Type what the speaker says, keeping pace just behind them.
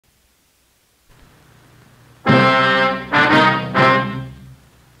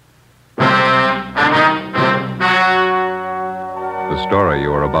story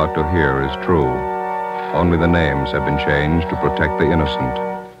you are about to hear is true. Only the names have been changed to protect the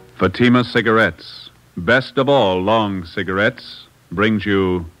innocent. Fatima Cigarettes, best of all long cigarettes, brings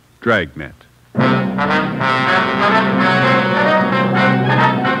you Dragnet.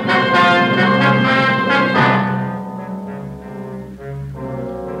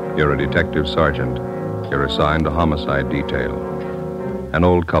 You're a detective sergeant. You're assigned to homicide detail. An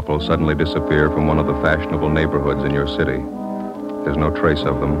old couple suddenly disappear from one of the fashionable neighborhoods in your city. There's no trace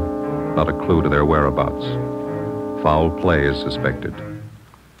of them, not a clue to their whereabouts. Foul play is suspected.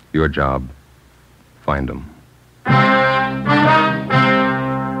 Your job, find them.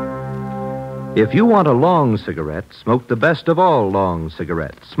 If you want a long cigarette, smoke the best of all long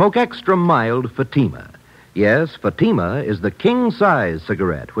cigarettes. Smoke extra mild Fatima. Yes, Fatima is the king-size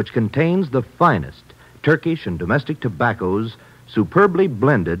cigarette, which contains the finest Turkish and domestic tobaccos superbly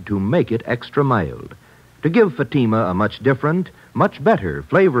blended to make it extra mild, to give Fatima a much different, much better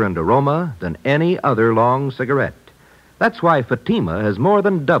flavor and aroma than any other long cigarette. That's why Fatima has more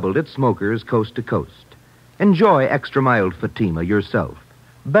than doubled its smokers coast to coast. Enjoy extra mild Fatima yourself.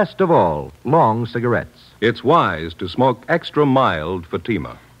 Best of all, long cigarettes. It's wise to smoke extra mild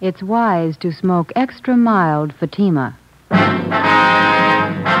Fatima. It's wise to smoke extra mild Fatima.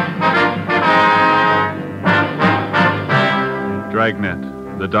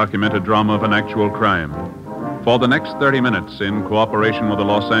 Dragnet, the documented drama of an actual crime. For the next 30 minutes, in cooperation with the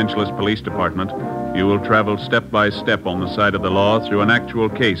Los Angeles Police Department, you will travel step by step on the side of the law through an actual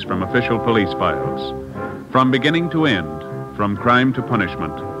case from official police files. From beginning to end, from crime to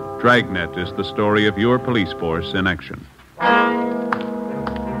punishment, Dragnet is the story of your police force in action.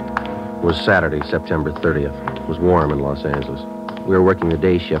 It was Saturday, September 30th. It was warm in Los Angeles. We were working the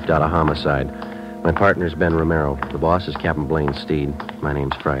day shift out of homicide. My partner's Ben Romero. The boss is Captain Blaine Steed. My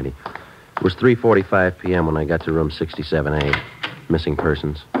name's Friday. It was 3:45 p.m. when I got to room 67A. Missing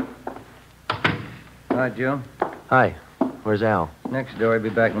persons. Hi, Joe. Hi. Where's Al? Next door. I'll be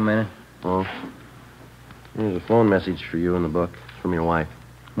back in a minute. Oh. There's a phone message for you in the book. It's from your wife.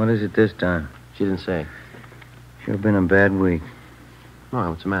 What is it this time? She didn't say. Sure been a bad week. Oh,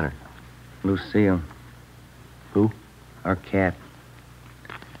 what's the matter? Lucille. Who? Our cat.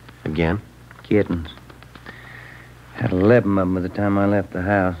 Again? Kittens. Had 11 of them by the time I left the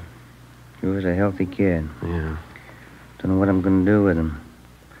house. She was a healthy kid. Yeah. Don't know what I'm going to do with them.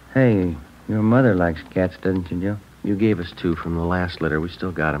 Hey, your mother likes cats, doesn't she, Joe? You gave us 2 from the last litter. We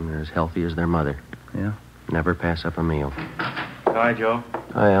still got them. They're as healthy as their mother. Yeah? Never pass up a meal. Hi, Joe.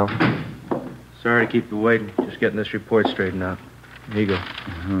 Hi, Al. Sorry to keep you waiting. Just getting this report straightened out. Here you go.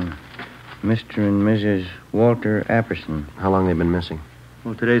 Uh-huh. Mr. and Mrs. Walter Apperson. How long they been missing?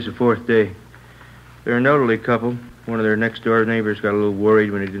 Well, today's the 4th day. They're an elderly couple. One of their next-door neighbors got a little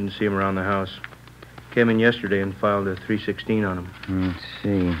worried when he didn't see him around the house. Came in yesterday and filed a 316 on him. Let's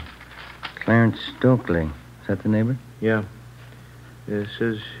see. Clarence Stokely. Is that the neighbor? Yeah. It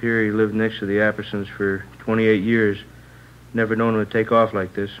says here he lived next to the Appersons for 28 years. Never known him to take off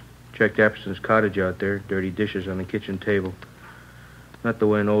like this. Checked Apperson's cottage out there. Dirty dishes on the kitchen table. Not the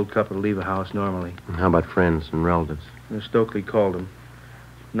way an old couple leave a house normally. And how about friends and relatives? Stokely called him.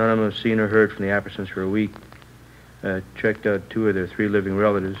 None of them have seen or heard from the Appersons for a week. Checked out 2 of their 3 living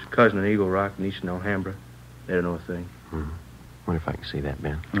relatives, cousin in Eagle Rock, niece in Alhambra. They don't know a thing. Mm-hmm. Wonder if I can see that,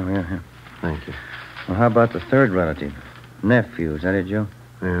 Ben. Oh, yeah. Thank you. Well, how about the third relative? Nephew, is that it, Joe?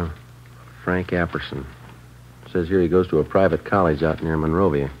 Yeah. Frank Apperson. Says here he goes to a private college out near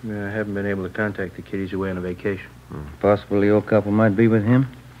Monrovia. Yeah, I haven't been able to contact the kid. He's away on a vacation. Possibly the old couple might be with him?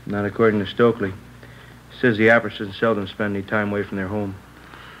 Not according to Stokely. Says the Appersons seldom spend any time away from their home.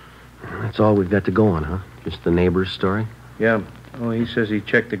 That's all we've got to go on, huh? Just the neighbor's story? Yeah. Oh, he says he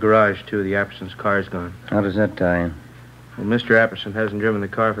checked the garage, too. The Appersons' car's gone. How does that tie in? Well, Mr. Apperson hasn't driven the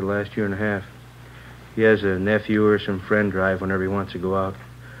car for the last year and a half. He has a nephew or some friend drive whenever he wants to go out.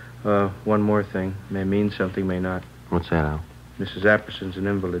 One more thing. May mean something, may not. What's that, Al? Mrs. Apperson's an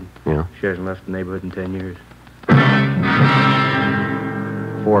invalid. Yeah? She hasn't left the neighborhood in 10 years.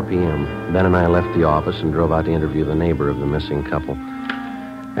 4 p.m. Ben and I left the office and drove out to interview the neighbor of the missing couple.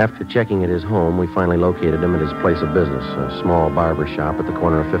 After checking at his home, we finally located him at his place of business, a small barber shop at the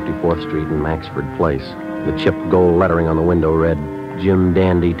corner of 54th Street and Maxford Place. The chipped gold lettering on the window read, Jim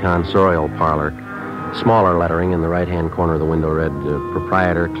Dandy Tonsorial Parlor. Smaller lettering in the right-hand corner of the window read,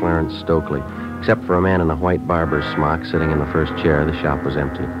 Proprietor Clarence Stokely. Except for a man in a white barber's smock sitting in the first chair, the shop was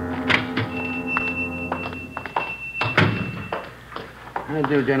empty. How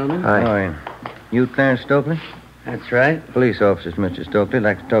do, gentlemen? Hi. Hi. You Clarence Stokely? That's right. Police officers, Mr. Stokely. I'd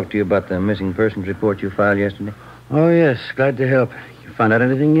like to talk to you about the missing persons report you filed yesterday. Oh, yes. Glad to help. You found out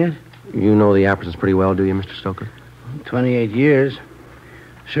anything yet? You know the Appersons pretty well, do you, Mr. Stokely? 28 years.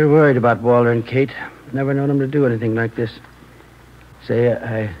 Sure worried about Walter and Kate. Never known them to do anything like this. Say,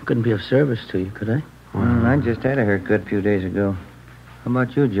 I couldn't be of service to you, could I? I just had a haircut a few days ago. How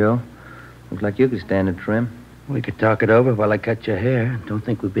about you, Joe? Looks like you could stand a trim. We could talk it over while I cut your hair. Don't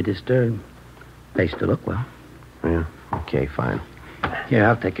think we'd be disturbed. Face to look well. Yeah, okay, fine. Here,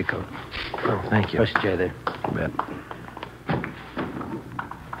 I'll take your coat. Oh, thank you. First chair there. You bet.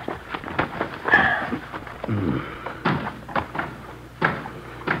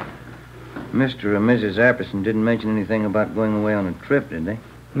 Mr. and Mrs. Apperson didn't mention anything about going away on a trip, did they?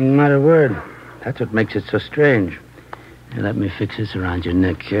 Not a word. That's what makes it so strange. Here, let me fix this around your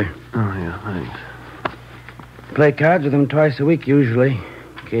neck here. Oh, yeah, thanks. Play cards with them twice a week, usually.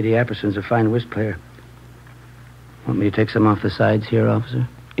 Katie Apperson's a fine whist player. Want me to take some off the sides here, officer?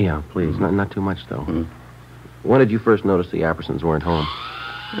 Yeah, please. Not too much, though. When did you first notice the Appersons weren't home?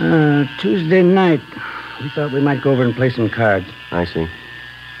 Tuesday night. We thought we might go over and play some cards. I see.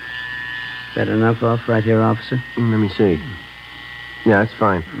 That enough off right here, officer? Let me see. Yeah, that's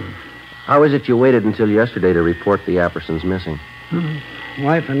fine. How is it you waited until yesterday to report the Appersons missing?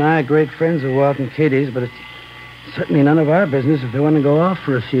 Wife and I are great friends of Walt and Katie's, but it's certainly none of our business if they want to go off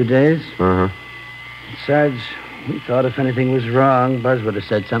for a few days. Uh-huh. Besides, we thought if anything was wrong, Buzz would have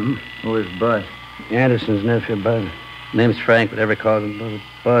said something. Who is Buzz? Anderson's nephew, Buzz. Name's Frank, whatever calls him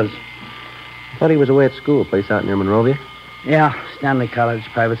Buzz. I thought he was away at school, a place out near Monrovia. Yeah, Stanley College,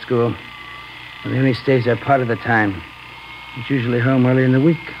 private school. But he only stays there part of the time. He's usually home early in the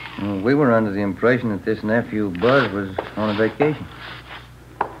week. Well, we were under the impression that this nephew, Buzz, was on a vacation.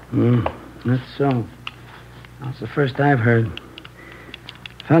 That's so. That's the first I've heard.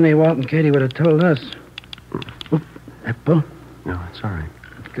 Funny Walt and Katie would have told us. Oop, that pull. No, it's all right.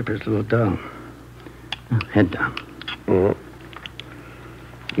 Clipper's little doll. Head down.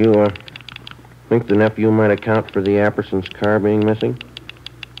 You, think the nephew might account for the Appersons' car being missing?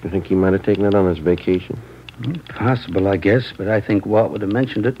 You think he might have taken it on his vacation? Possible, I guess, but I think Walt would have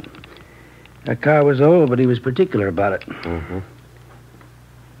mentioned it. That car was old, but he was particular about it. Mm-hmm.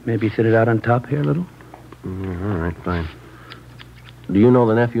 Maybe fit it out on top here a little? All right, fine. Do you know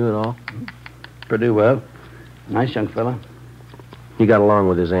the nephew at all? Pretty well. Nice young fella. He got along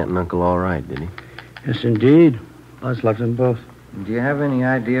with his aunt and uncle all right, did he? Yes, indeed. Buzz loved them both. Do you have any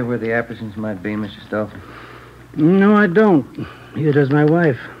idea where the Appersons might be, Mr. Stokely? No, I don't. Neither does my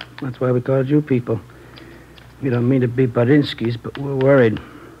wife. That's why we called you people. We don't mean to be Badinsky's, but we're worried.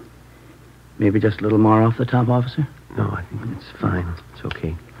 Maybe just a little more off the top, officer? No, I think it's fine. It's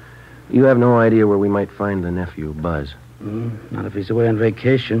okay. You have no idea where we might find the nephew, Buzz? Not if he's away on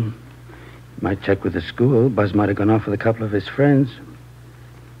vacation. Might check with the school. Buzz might have gone off with a couple of his friends.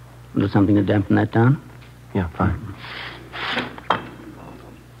 A little something to dampen that down? Yeah, fine.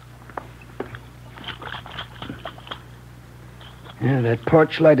 Yeah, that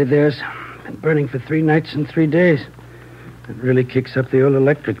porch light of theirs been burning for 3 nights and 3 days. It really kicks up the old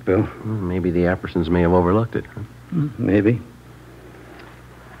electric bill. Maybe the Appersons may have overlooked it. Maybe.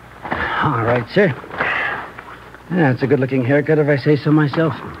 All right, sir. Yeah, it's a good-looking haircut if I say so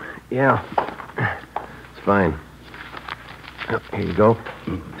myself. Yeah. It's fine. Oh, here you go.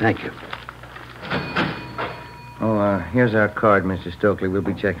 Thank you. Oh, here's our card, Mr. Stokely. We'll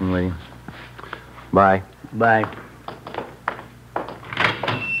be checking with you. Bye. Bye.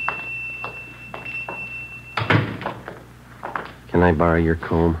 Can I borrow your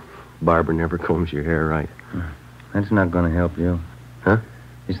comb? Barbara never combs your hair right. That's not going to help you. Huh?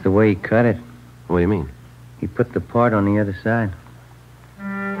 It's the way he cut it. What do you mean? He put the part on the other side.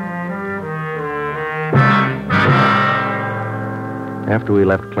 After we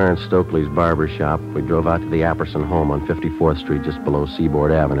left Clarence Stokely's barber shop, we drove out to the Apperson home on 54th Street, just below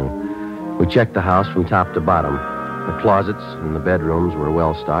Seaboard Avenue. We checked the house from top to bottom. The closets and the bedrooms were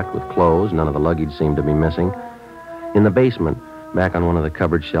well stocked with clothes. None of the luggage seemed to be missing. In the basement, back on one of the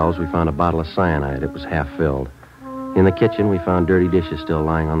cupboard shelves, we found a bottle of cyanide. It was half filled. In the kitchen, we found dirty dishes still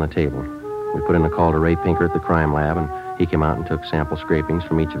lying on the table. We put in a call to Ray Pinker at the crime lab, and he came out and took sample scrapings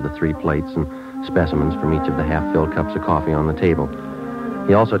from each of the 3 plates and specimens from each of the half-filled cups of coffee on the table.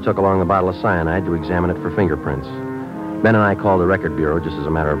 He also took along the bottle of cyanide to examine it for fingerprints. Ben and I called the record bureau just as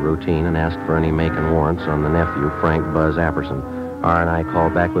a matter of routine and asked for any make and warrants on the nephew, Frank Buzz Apperson. R&I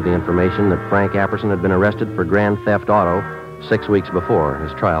called back with the information that Frank Apperson had been arrested for grand theft auto 6 weeks before.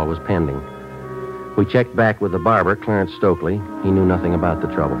 His trial was pending. We checked back with the barber, Clarence Stokely. He knew nothing about the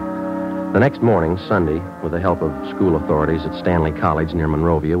trouble. The next morning, Sunday, with the help of school authorities at Stanley College near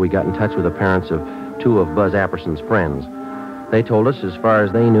Monrovia, we got in touch with the parents of 2 of Buzz Apperson's friends. They told us, as far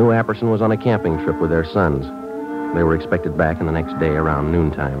as they knew, Apperson was on a camping trip with their sons. They were expected back in the next day around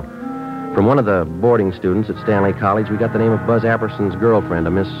noontime. From one of the boarding students at Stanley College, we got the name of Buzz Apperson's girlfriend,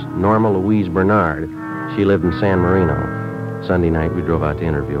 a Miss Norma Louise Bernard. She lived in San Marino. Sunday night, we drove out to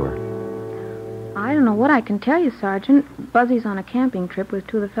interview her. I don't know what I can tell you, Sergeant. Buzzy's on a camping trip with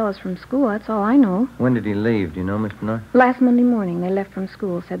two of the fellows from school. That's all I know. When did he leave? Do you know, Miss Bernard? Last Monday morning, they left from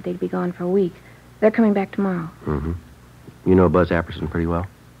school, said they'd be gone for a week. They're coming back tomorrow. Mm-hmm. You know Buzz Apperson pretty well?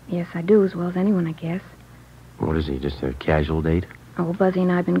 Yes, I do, as well as anyone, I guess. What is he, just a casual date? Oh, Buzzy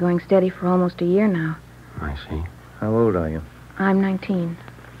and I have been going steady for almost a year now. I see. How old are you? I'm 19.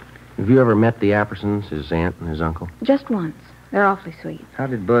 Have you ever met the Appersons, his aunt and his uncle? Just once. They're awfully sweet. How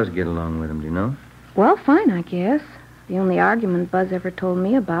did Buzz get along with him, do you know? Well, fine, I guess. The only argument Buzz ever told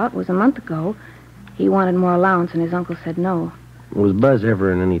me about was a month ago. He wanted more allowance, and his uncle said no. Was Buzz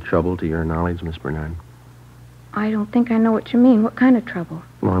ever in any trouble, to your knowledge, Miss Bernard? I don't think I know what you mean. What kind of trouble?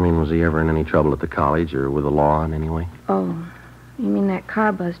 Well, I mean, was he ever in any trouble at the college or with the law in any way? Oh, you mean that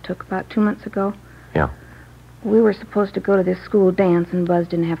car Buzz took about 2 months ago? Yeah. We were supposed to go to this school dance, and Buzz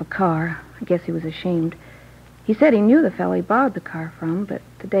didn't have a car. I guess he was ashamed. He said he knew the fellow he borrowed the car from, but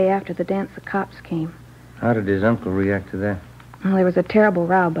the day after the dance, the cops came. How did his uncle react to that? Well, there was a terrible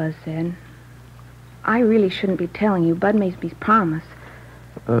row, Buzz said. I really shouldn't be telling you. Bud made me promise.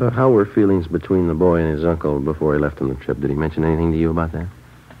 How were feelings between the boy and his uncle before he left on the trip? Did he mention anything to you about that?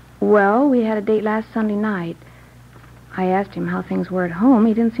 Well, we had a date last Sunday night. I asked him how things were at home.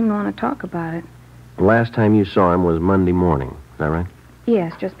 He didn't seem to want to talk about it. The last time you saw him was Monday morning. Is that right?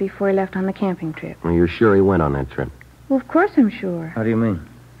 Yes, just before he left on the camping trip. Well, you're sure he went on that trip? Well, of course I'm sure. How do you mean?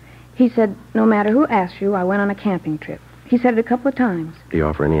 He said, no matter who asked you, I went on a camping trip. He said it a couple of times. Do you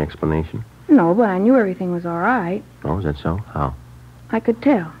offer any explanation? No, but I knew everything was all right. Oh, is that so? How? I could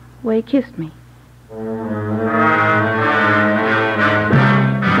tell. The way he kissed me.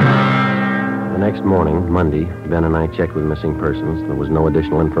 The next morning, Monday, Ben and I checked with missing persons. There was no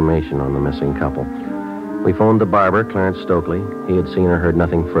additional information on the missing couple. We phoned the barber, Clarence Stokely. He had seen or heard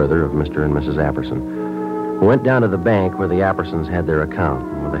nothing further of Mr. and Mrs. Apperson. We went down to the bank where the Appersons had their account.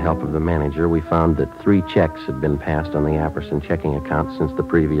 And with the help of the manager, we found that 3 checks had been passed on the Apperson checking account since the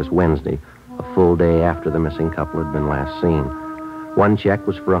previous Wednesday, a full day after the missing couple had been last seen. 1 check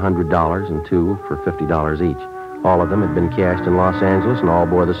was for $100 and 2 for $50 each. All of them had been cashed in Los Angeles and all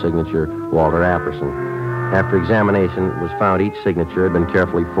bore the signature Walter Apperson. After examination, it was found each signature had been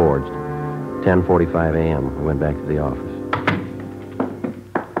carefully forged. 10:45 a.m. We went back to the office.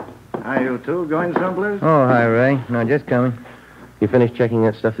 Hi, you two. Going someplace? Oh, hi, Ray. No, just coming. You finished checking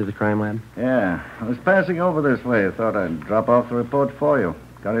that stuff through the crime lab? Yeah. I was passing over this way. Thought I'd drop off the report for you.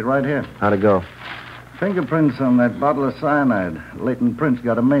 Got it right here. How'd it go? Fingerprints on that bottle of cyanide. Latent prints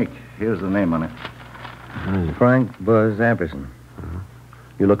got to make. Here's the name on it. Frank Buzz Apperson.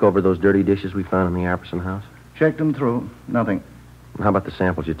 You look over those dirty dishes we found in the Apperson house? Checked them through. Nothing. How about the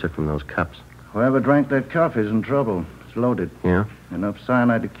samples you took from those cups? Whoever drank that coffee's in trouble. It's loaded. Yeah? Enough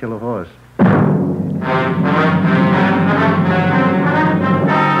cyanide to kill a horse.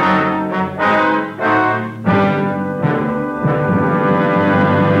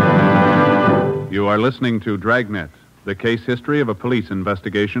 You are listening to Dragnet, the case history of a police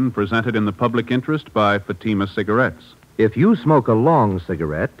investigation presented in the public interest by Fatima Cigarettes. If you smoke a long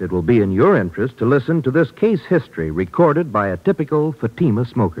cigarette, it will be in your interest to listen to this case history recorded by a typical Fatima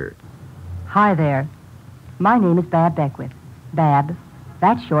smoker. Hi there. My name is Bab Beckwith. Bab,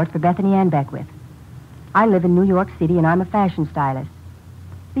 that's short for Bethany Ann Beckwith. I live in New York City, and I'm a fashion stylist.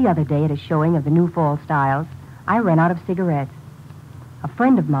 The other day, at a showing of the new fall styles, I ran out of cigarettes. A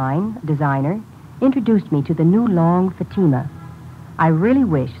friend of mine, a designer, introduced me to the new long Fatima. I really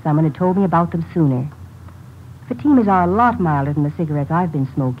wish someone had told me about them sooner. Fatimas are a lot milder than the cigarettes I've been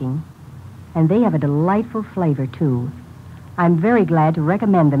smoking, and they have a delightful flavor, too. I'm very glad to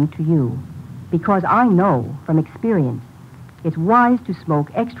recommend them to you, because I know from experience it's wise to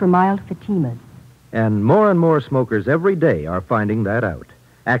smoke extra mild Fatimas. And more smokers every day are finding that out.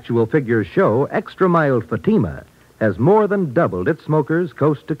 Actual figures show extra mild Fatima has more than doubled its smokers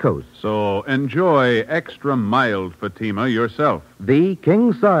coast to coast. So enjoy extra mild Fatima yourself. The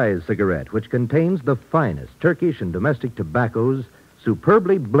king-size cigarette, which contains the finest Turkish and domestic tobaccos,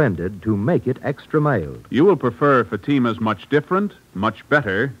 superbly blended to make it extra mild. You will prefer Fatima's much different, much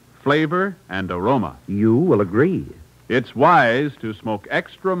better flavor and aroma. You will agree. It's wise to smoke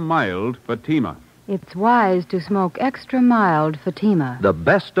extra mild Fatima. It's wise to smoke extra mild Fatima. The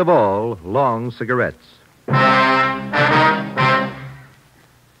best of all long cigarettes.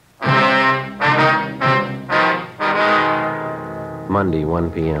 Monday,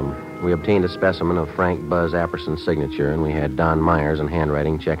 1 p.m. We obtained a specimen of Frank Buzz Apperson's signature, and we had Don Myers in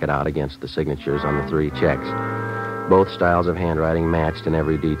handwriting check it out against the signatures on the 3 checks. Both styles of handwriting matched in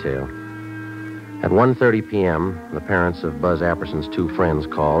every detail. At 1:30 p.m., the parents of Buzz Apperson's two friends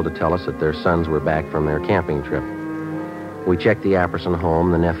called to tell us that their sons were back from their camping trip. We checked the Apperson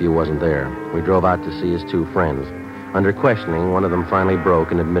home. The nephew wasn't there. We drove out to see his two friends. Under questioning, one of them finally broke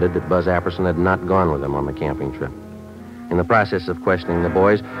and admitted that Buzz Apperson had not gone with them on the camping trip. In the process of questioning the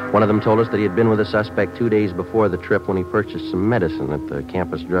boys, one of them told us that he had been with the suspect 2 days before the trip when he purchased some medicine at the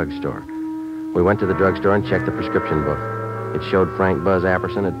campus drugstore. We went to the drugstore and checked the prescription book. It showed Frank Buzz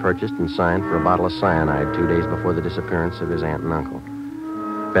Apperson had purchased and signed for a bottle of cyanide 2 days before the disappearance of his aunt and uncle.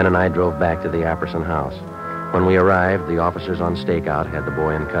 Ben and I drove back to the Apperson house. When we arrived, the officers on stakeout had the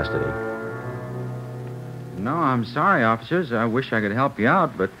boy in custody. No, I'm sorry, officers. I wish I could help you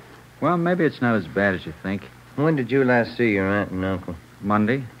out, but, well, maybe it's not as bad as you think. When did you last see your aunt and uncle?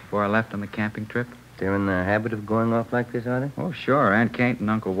 Monday, before I left on the camping trip. They're in the habit of going off like this, are they? Oh, sure. Aunt Kate and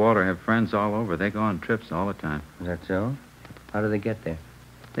Uncle Walter have friends all over. They go on trips all the time. Is that so? How do they get there?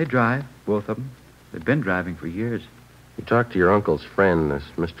 They drive, both of them. They've been driving for years. You talked to your uncle's friend, this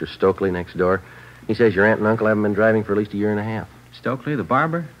Mr. Stokely next door. He says your aunt and uncle haven't been driving for at least a year and a half. Stokely, the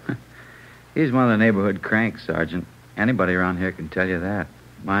barber? He's one of the neighborhood cranks, Sergeant. Anybody around here can tell you that.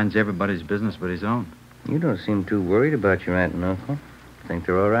 Minds everybody's business but his own. You don't seem too worried about your aunt and uncle. Think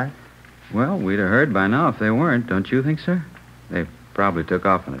they're all right? Well, we'd have heard by now if they weren't, don't you think, sir? They probably took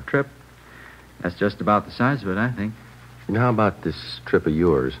off on a trip. That's just about the size of it, I think. And how about this trip of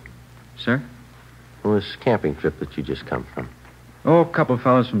yours? Sir? Well, this camping trip that you just come from. Oh, a couple of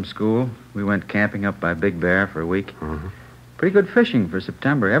fellows from school. We went camping up by Big Bear for a week. Mm-hmm. Pretty good fishing for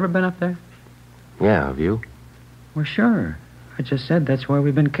September. Ever been up there? Yeah, have you? Well, sure. I just said that's why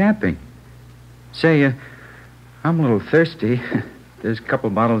we've been camping. Say, I'm a little thirsty. There's a couple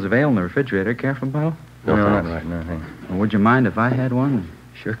bottles of ale in the refrigerator. Care for a bottle? No, not right now, thanks. Well, would you mind if I had one?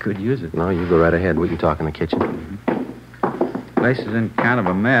 Sure could use it. No, you go right ahead. We can talk in the kitchen. Place is in kind of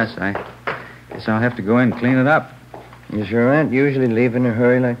a mess. I guess I'll have to go in and clean it up. Does your aunt usually leave in a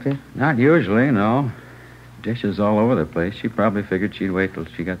hurry like this? Not usually, no. Dishes all over the place. She probably figured she'd wait till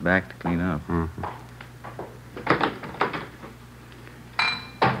she got back to clean up. Mm-hmm.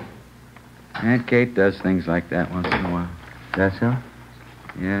 Aunt Kate does things like that once in a while. That so?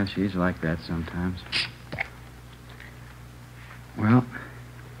 Yeah, she's like that sometimes. Well,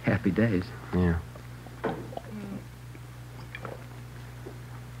 happy days. Yeah.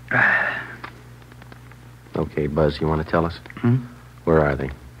 Okay, Buzz, you want to tell us? Where are they?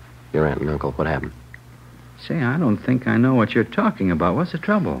 Your aunt and uncle, what happened? Say, I don't think I know what you're talking about. What's the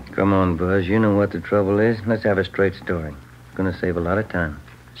trouble? Come on, Buzz. You know what the trouble is. Let's have a straight story. It's going to save a lot of time.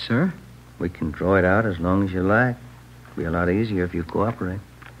 Sir? We can draw it out as long as you like. It'll be a lot easier if you cooperate.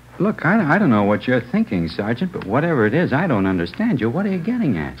 Look, I don't know what you're thinking, Sergeant, but whatever it is, I don't understand you. What are you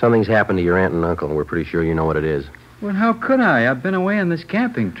getting at? Something's happened to your aunt and uncle, and we're pretty sure you know what it is. Well, how could I? I've been away on this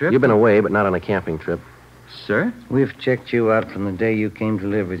camping trip. You've been away, but not on a camping trip. Sir? We've checked you out from the day you came to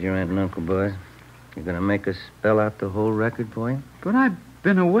live with your aunt and uncle, Buzz. You're going to make us spell out the whole record for you? But I've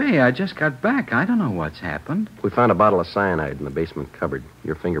been away. I just got back. I don't know what's happened. We found a bottle of cyanide in the basement cupboard.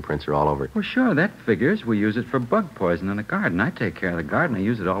 Your fingerprints are all over it. Well, sure, that figures. We use it for bug poison in the garden. I take care of the garden. I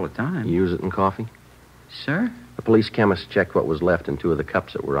use it all the time. You use it in coffee? Sir? The police chemist checked what was left in two of the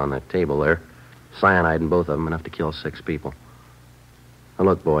cups that were on that table there. Cyanide in both of them, enough to kill 6 people. Now,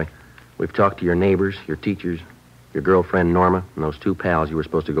 look, boy, we've talked to your neighbors, your teachers, your girlfriend, Norma, and those 2 pals you were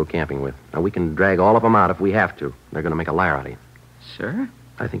supposed to go camping with. Now, we can drag all of them out if we have to. They're going to make a liar out of you. Sir?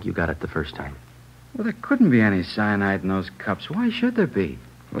 I think you got it the first time. Well, there couldn't be any cyanide in those cups. Why should there be?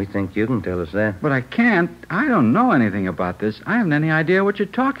 We think you can tell us that. But I can't. I don't know anything about this. I haven't any idea what you're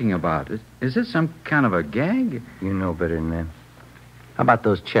talking about. Is this some kind of a gag? You know better than that. How about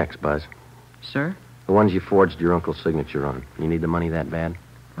those checks, Buzz? Sir? The ones you forged your uncle's signature on. You need the money that bad?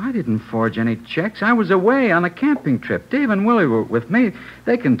 I didn't forge any checks. I was away on a camping trip. Dave and Willie were with me.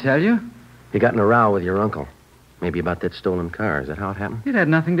 They can tell you. You got in a row with your uncle. Maybe about that stolen car. Is that how it happened? It had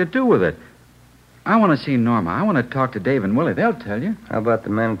nothing to do with it. I want to see Norma. I want to talk to Dave and Willie. They'll tell you. How about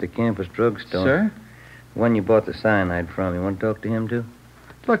the man at the campus drugstore? Sir? The one you bought the cyanide from. You want to talk to him, too?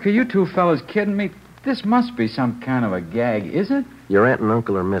 Look, are you 2 fellas kidding me? This must be some kind of a gag, is it? Your aunt and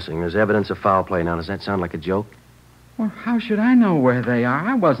uncle are missing. There's evidence of foul play. Now, does that sound like a joke? Well, how should I know where they are?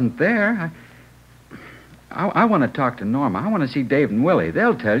 I wasn't there. I want to talk to Norma. I want to see Dave and Willie.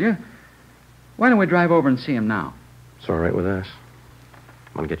 They'll tell you. Why don't we drive over and see him now? It's all right with us.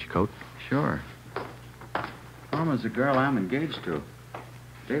 Want to get your coat? Sure. Norma's the girl I'm engaged to.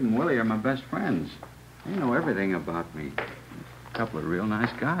 Dave and Willie are my best friends. They know everything about me. A couple of real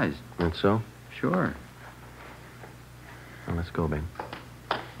nice guys. That's so? Sure. Well, let's go, Ben.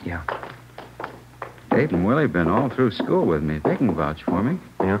 Yeah. Dave and Willie have been all through school with me. They can vouch for me.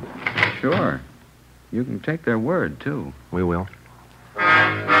 Yeah? Sure. You can take their word, too. We will.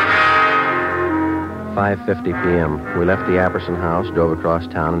 5:50 p.m. We left the Apperson house, drove across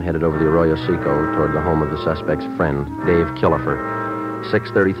town, and headed over the Arroyo Seco toward the home of the suspect's friend, Dave Killefer.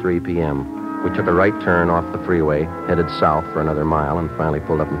 6:33 p.m. We took a right turn off the freeway, headed south for another mile, and finally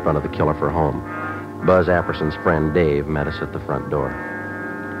pulled up in front of the Killefer home. Buzz Apperson's friend, Dave, met us at the front door.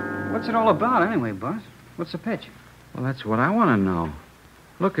 What's it all about, anyway, Buzz? What's the pitch? Well, that's what I want to know.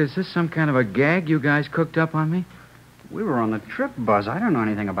 Look, is this some kind of a gag you guys cooked up on me? We were on the trip, Buzz. I don't know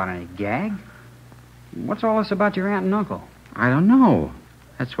anything about any gag. What's all this about your aunt and uncle? I don't know.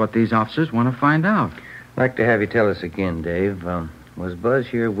 That's what these officers want to find out. I'd like to have you tell us again, Dave. Was Buzz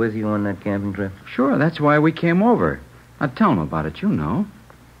here with you on that camping trip? Sure, that's why we came over. Now, tell him about it, you know.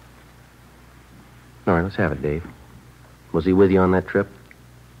 All right, let's have it, Dave. Was he with you on that trip?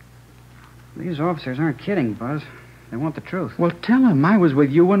 These officers aren't kidding, Buzz. They want the truth. Well, tell him I was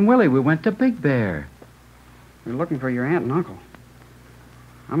with you and Willie. We went to Big Bear. We're looking for your aunt and uncle.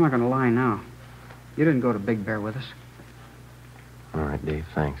 I'm not going to lie now. You didn't go to Big Bear with us. All right, Dave,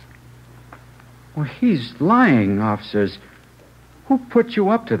 thanks. Well, he's lying, officers. Who put you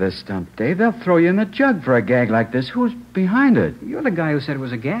up to this stunt, Dave? They'll throw you in the jug for a gag like this. Who's behind it? You're the guy who said it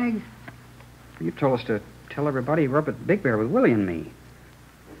was a gag. You told us to tell everybody you were up at Big Bear with Willie and me.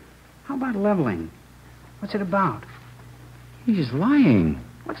 How about leveling? What's it about? He's lying.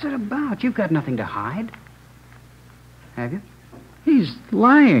 What's it about? You've got nothing to hide. Have you? He's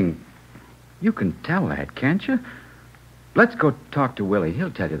lying. You can tell that, can't you? Let's go talk to Willie.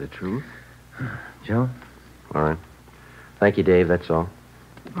 He'll tell you the truth. Joe? All right. Thank you, Dave, that's all.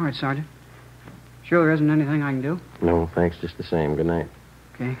 All right, Sergeant. Sure there isn't anything I can do? No, thanks, just the same. Good night.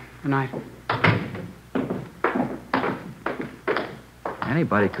 Okay, good night.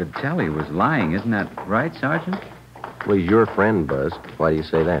 Anybody could tell he was lying, isn't that right, Sergeant? Well, he's your friend, Buzz. Why do you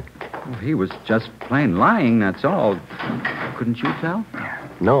say that? Well, he was just plain lying, that's all. Couldn't you tell?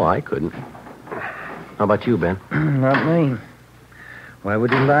 No, I couldn't. How about you, Ben? Not me. Why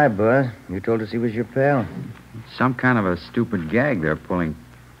would he lie, Buzz? You told us he was your pal. Some kind of a stupid gag they're pulling.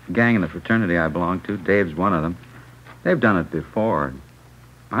 The gang in the fraternity I belong to, Dave's one of them. They've done it before.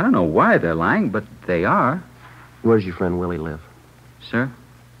 I don't know why they're lying, but they are. Where's your friend Willie live? Sir?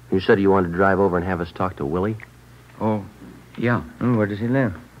 You said you wanted to drive over and have us talk to Willie? Oh, yeah. Where does he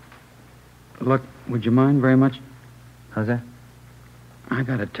live? Look, would you mind very much? How's that? I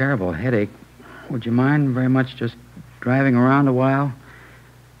got a terrible headache. Would you mind very much just driving around a while?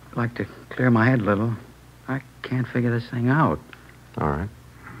 I'd like to clear my head a little. I can't figure this thing out. All right.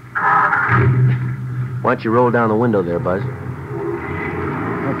 Why don't you roll down the window there, Buzz?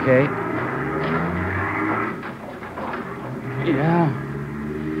 Okay. Yeah.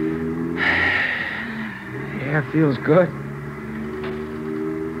 Air feels good.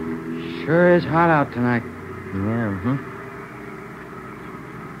 Sure is hot out tonight. Yeah,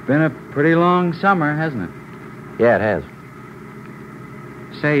 Been a pretty long summer, hasn't it? Yeah, it has.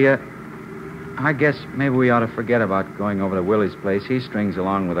 Say, I guess maybe we ought to forget about going over to Willie's place. He strings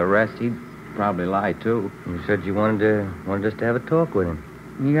along with the rest. He'd probably lie, too. You said you wanted us to have a talk with him.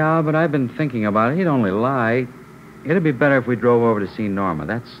 Yeah, but I've been thinking about it. He'd only lie. It'd be better if we drove over to see Norma.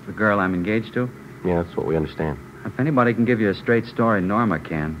 That's the girl I'm engaged to. Yeah, that's what we understand. If anybody can give you a straight story, Norma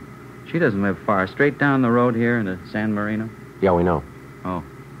can. She doesn't live far. Straight down the road here into San Marino. Yeah, we know. Oh.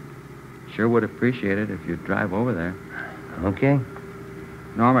 Sure would appreciate it if you'd drive over there. Okay.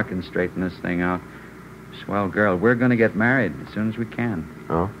 Norma can straighten this thing out. Swell girl. We're going to get married as soon as we can.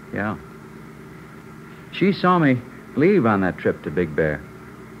 Oh? Yeah. She saw me leave on that trip to Big Bear.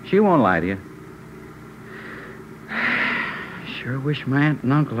 She won't lie to you. Sure wish my aunt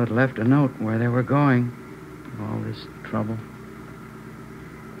and uncle had left a note where they were going. All this trouble.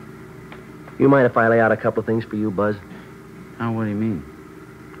 You mind if I lay out a couple of things for you, Buzz? Now, what do you mean?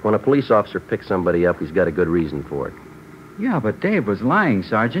 When a police officer picks somebody up, he's got a good reason for it. Yeah, but Dave was lying,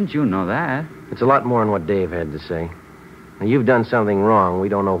 Sergeant. You know that. It's a lot more than what Dave had to say. Now, you've done something wrong. We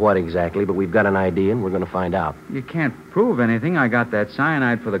don't know what exactly, but we've got an idea, and we're going to find out. You can't prove anything. I got that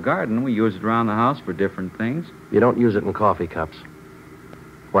cyanide for the garden. We use it around the house for different things. You don't use it in coffee cups.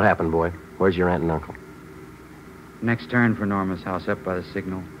 What happened, boy? Where's your aunt and uncle? Next turn for Norma's house, up by the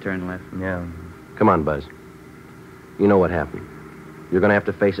signal. Turn left. Yeah. Come on, Buzz. You know what happened. You're going to have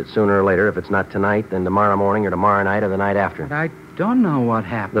to face it sooner or later. If it's not tonight, then tomorrow morning or tomorrow night or the night after. But I don't know what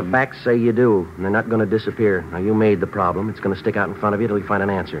happened. The facts say you do, and they're not going to disappear. Now, you made the problem. It's going to stick out in front of you till you find an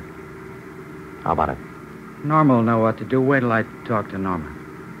answer. How about it? Norma will know what to do. Wait till I talk to Norma.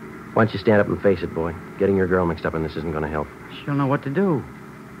 Why don't you stand up and face it, boy? Getting your girl mixed up in this isn't going to help. She'll know what to do.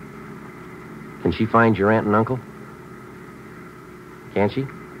 Can she find your aunt and uncle? Can she?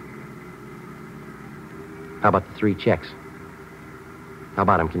 How about the 3 checks? How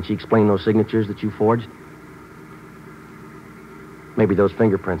about them? Can she explain those signatures that you forged? Maybe those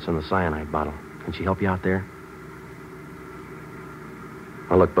fingerprints on the cyanide bottle. Can she help you out there?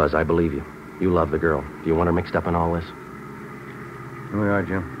 Now, look, Buzz, I believe you. You love the girl. Do you want her mixed up in all this? Here we are,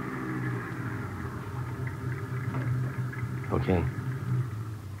 Jim. Okay.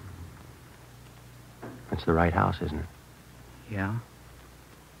 That's the right house, isn't it? Yeah?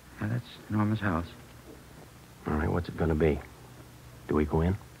 Yeah, that's Norma's house. All right, what's it going to be? Do we go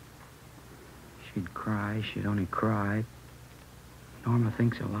in? She'd cry. She'd only cry. Norma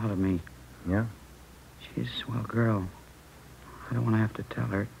thinks a lot of me. Yeah? She's a swell girl. I don't want to have to tell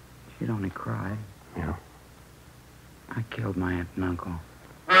her. She'd only cry. Yeah. I killed my aunt and uncle.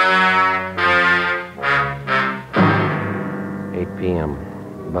 8 p.m.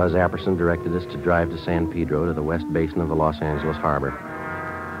 Buzz Apperson directed us to drive to San Pedro to the west basin of the Los Angeles harbor.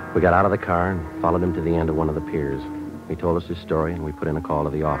 We got out of the car and followed him to the end of one of the piers. He told us his story, and we put in a call to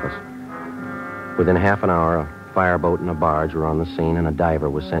the office. Within half an hour, a fireboat and a barge were on the scene, and a diver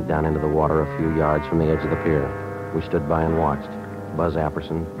was sent down into the water a few yards from the edge of the pier. We stood by and watched. Buzz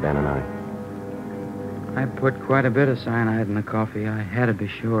Apperson, Ben, and I. I put quite a bit of cyanide in the coffee. I had to be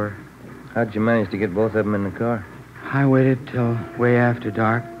sure. How'd you manage to get both of them in the car? I waited till way after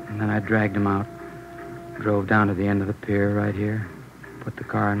dark, and then I dragged them out. Drove down to the end of the pier right here. Put the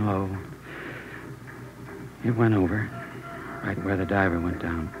car in low. It went over, right where the diver went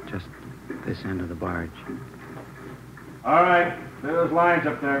down, just this end of the barge. All right. Clear those lines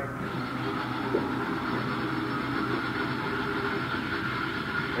up there.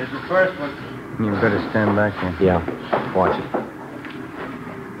 Here's the first one. You better stand back there. Yeah, watch it.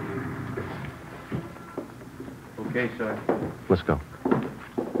 Okay, sir. Let's go.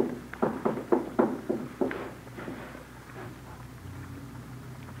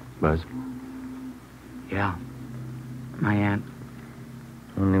 Buzz? Yeah. My aunt.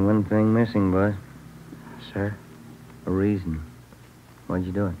 Only one thing missing, Buzz. Sir? A reason. Why'd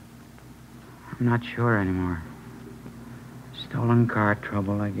you do it? I'm not sure anymore. Stolen car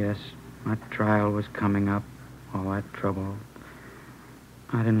trouble, I guess. My trial was coming up. All that trouble.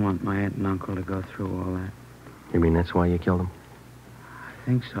 I didn't want my aunt and uncle to go through all that. You mean that's why you killed him? I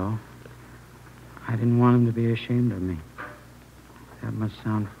think so. I didn't want them to be ashamed of me. That must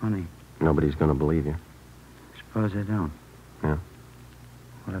sound funny. Nobody's going to believe you. Suppose I don't. Yeah.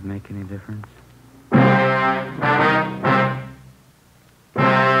 Will it make any difference?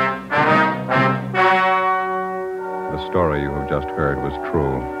 The story you have just heard was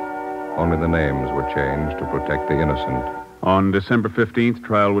true. Only the names were changed to protect the innocent. On December 15th,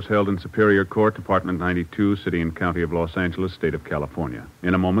 trial was held in Superior Court, Department 92, City and County of Los Angeles, State of California.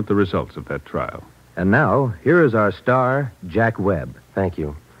 In a moment, the results of that trial. And now, here is our star, Jack Webb. Thank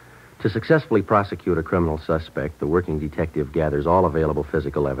you. To successfully prosecute a criminal suspect, the working detective gathers all available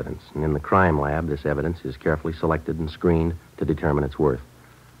physical evidence. And in the crime lab, this evidence is carefully selected and screened to determine its worth.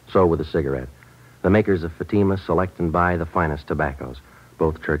 So with a cigarette. The makers of Fatima select and buy the finest tobaccos,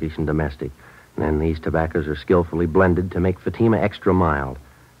 both Turkish and domestic. And then these tobaccos are skillfully blended to make Fatima extra mild.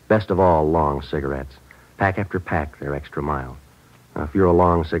 Best of all, long cigarettes. Pack after pack, they're extra mild. Now, if you're a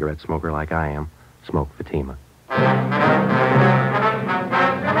long cigarette smoker like I am, smoke Fatima.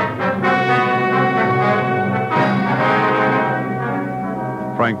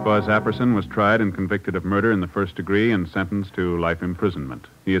 Frank Buzz Apperson was tried and convicted of murder in the first degree and sentenced to life imprisonment.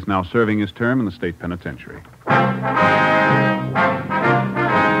 He is now serving his term in the state penitentiary.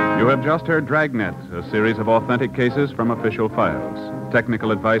 You have just heard Dragnet, a series of authentic cases from official files. Technical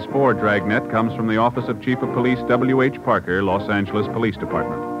advice for Dragnet comes from the Office of Chief of Police W.H. Parker, Los Angeles Police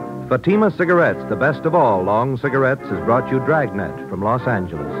Department. Fatima Cigarettes, the best of all long cigarettes, has brought you Dragnet from Los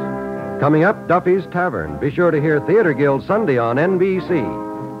Angeles. Coming up, Duffy's Tavern. Be sure to hear Theater Guild Sunday on NBC.